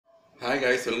Hi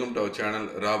guys, welcome to our channel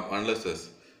Rob Analysis.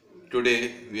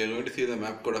 Today we are going to see the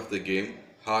map code of the game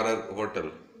Horror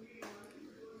Hotel.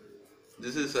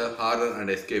 This is a horror and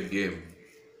escape game.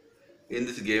 In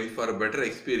this game, for a better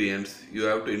experience, you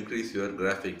have to increase your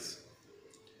graphics.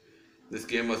 This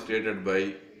game was created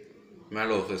by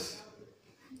Malofus.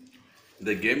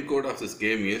 The game code of this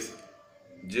game is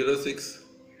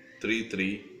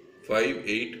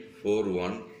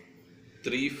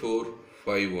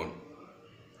 063358413451.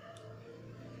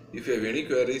 If you have any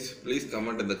queries, please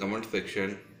comment in the comment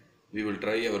section. We will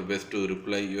try our best to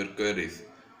reply your queries.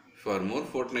 For more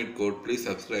Fortnite code, please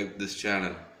subscribe this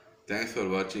channel. Thanks for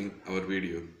watching our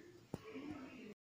video.